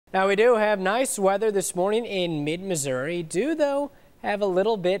Now we do have nice weather this morning in mid-Missouri. Do though have a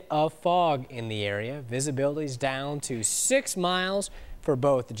little bit of fog in the area. Visibility is down to 6 miles for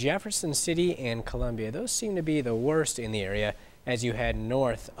both Jefferson City and Columbia. Those seem to be the worst in the area as you head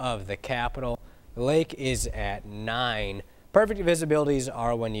north of the capital. The lake is at 9. Perfect visibilities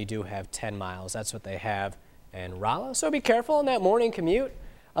are when you do have 10 miles. That's what they have in Rolla. So be careful on that morning commute.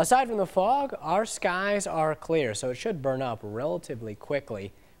 Aside from the fog, our skies are clear, so it should burn up relatively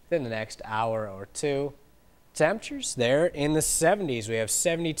quickly within the next hour or two. Temperatures there in the 70s. We have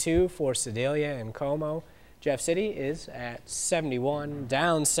 72 for Sedalia and Como. Jeff City is at 71.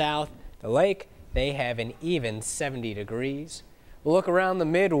 Down south, the lake, they have an even 70 degrees. We'll look around the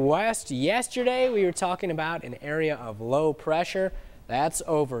Midwest. Yesterday, we were talking about an area of low pressure. That's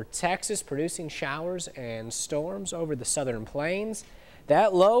over Texas, producing showers and storms over the southern plains.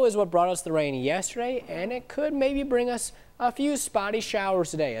 That low is what brought us the rain yesterday, and it could maybe bring us a few spotty showers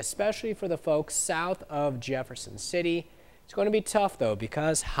today, especially for the folks south of Jefferson City. It's going to be tough, though,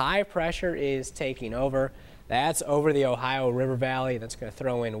 because high pressure is taking over. That's over the Ohio River Valley. That's going to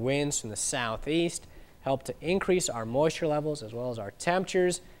throw in winds from the southeast, help to increase our moisture levels as well as our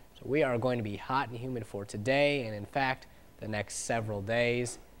temperatures. So we are going to be hot and humid for today and, in fact, the next several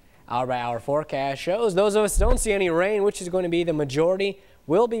days. Hour-by-hour forecast shows those of us don't see any rain, which is going to be the majority.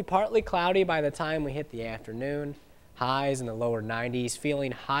 Will be partly cloudy by the time we hit the afternoon. Highs in the lower 90s,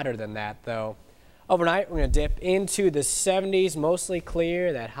 feeling hotter than that, though. Overnight, we're going to dip into the 70s, mostly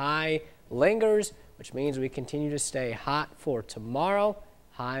clear. That high lingers, which means we continue to stay hot for tomorrow.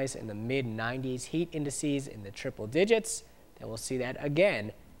 Highs in the mid-90s, heat indices in the triple digits. Then we'll see that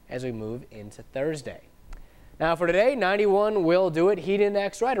again as we move into Thursday. Now for today, 91 will do it. Heat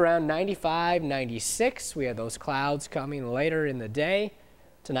index right around 95, 96. We have those clouds coming later in the day.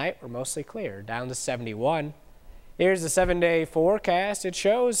 Tonight, we're mostly clear, down to 71. Here's the 7-day forecast. It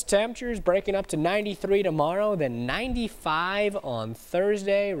shows temperatures breaking up to 93 tomorrow, then 95 on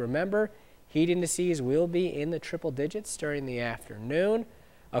Thursday. Remember, heat indices will be in the triple digits during the afternoon.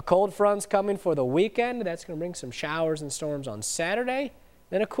 A cold front's coming for the weekend. That's going to bring some showers and storms on Saturday,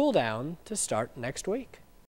 then a cool down to start next week.